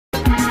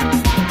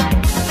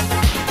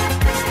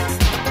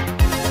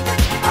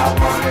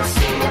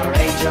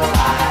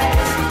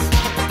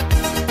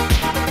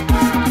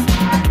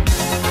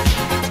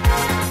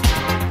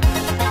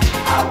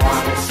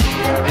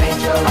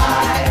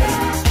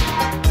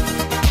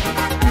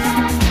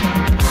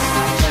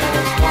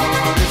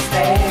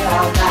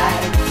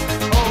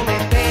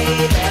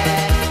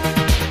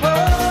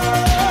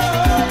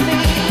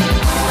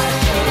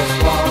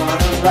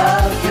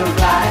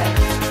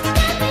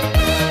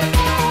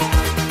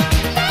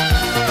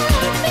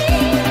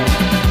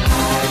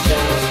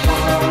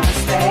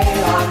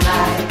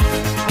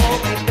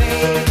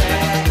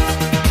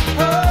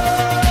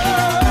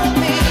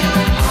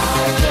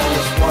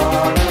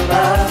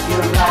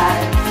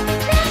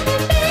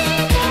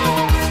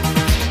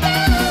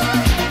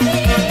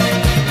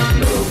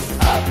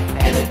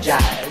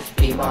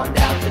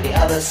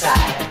other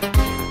side.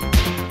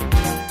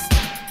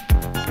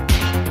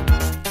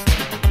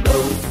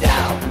 Move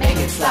down, make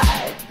it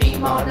slide.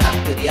 Beam on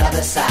up to the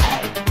other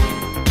side.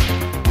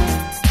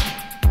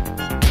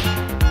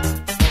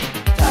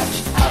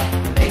 Touch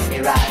up, make me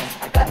rise.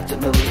 I got to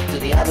move to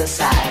the other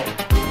side.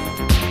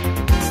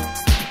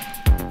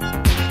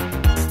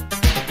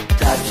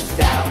 Touch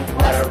down,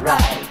 what a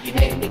ride. You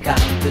made me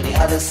come to the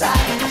other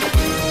side.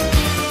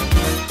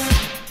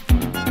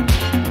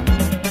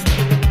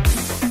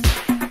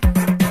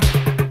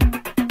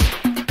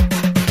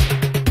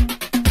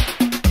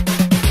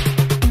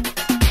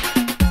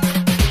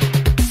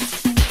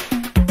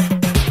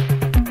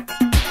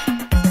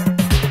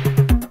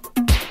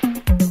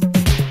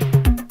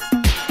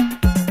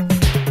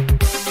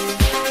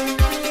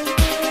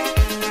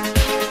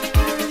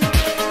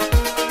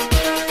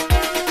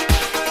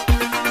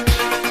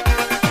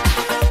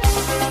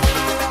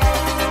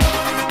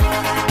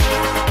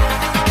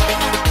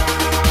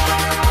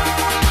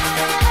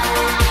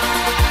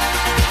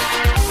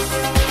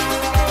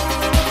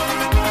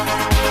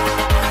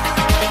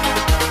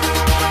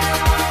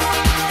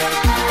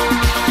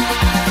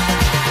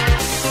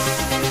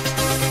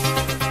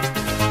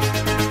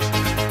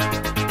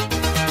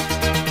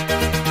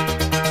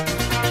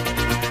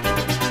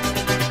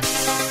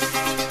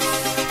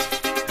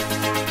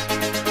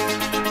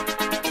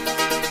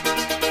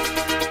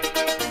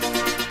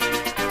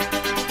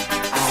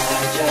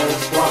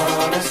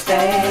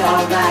 Stay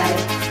all night,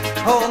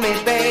 hold me,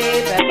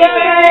 baby. Happy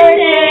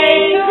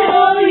birthday to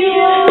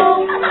you.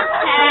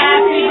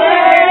 Happy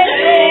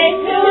birthday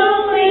to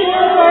you.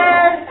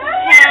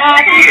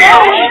 Happy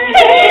birthday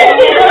to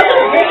you.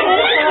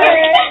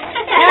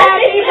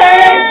 Happy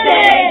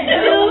birthday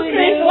to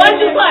you. 1,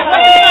 2, 5.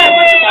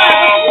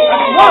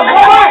 1,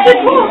 2, 5.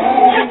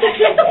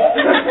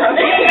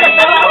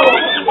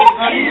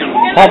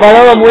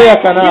 Palabra muy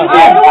acá.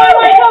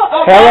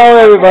 Hello,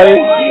 everybody.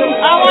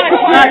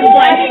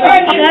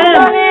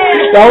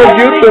 That was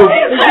YouTube.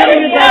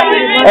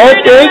 Oh,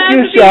 thank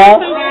you, Sha.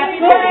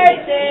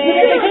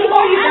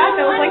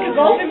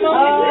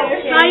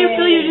 How you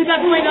feel? You just got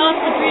 $20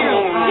 for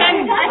 3-year-old.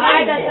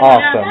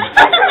 Awesome.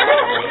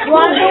 You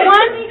want to do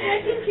one?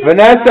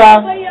 Vanessa,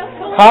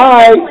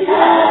 hi.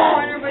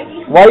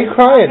 Why are you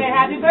crying? Okay,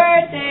 happy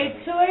birthday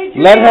to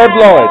you. Let her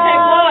blow it.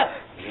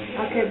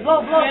 Okay,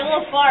 blow. You're a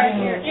little far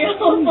here. You're a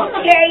little far.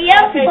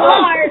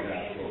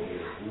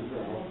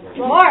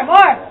 More.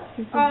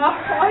 Good.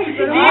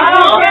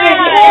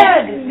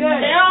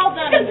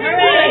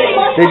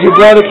 Did you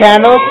blow the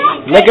candles?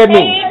 Look at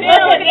me.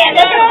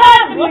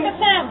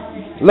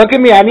 Look at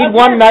me. I need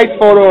one nice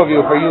photo of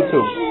you for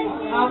YouTube.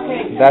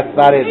 Okay. That's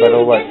not it, but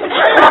it'll work.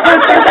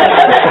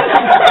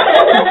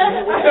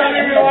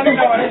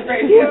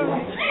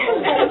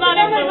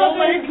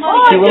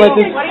 She will let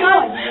this.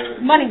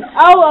 Money.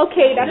 Oh,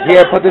 okay. That's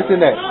Here, put this in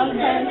there.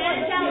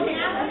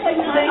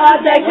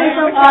 Decorations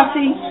from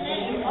Aussie.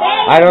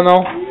 I don't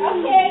know.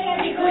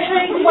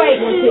 Wait.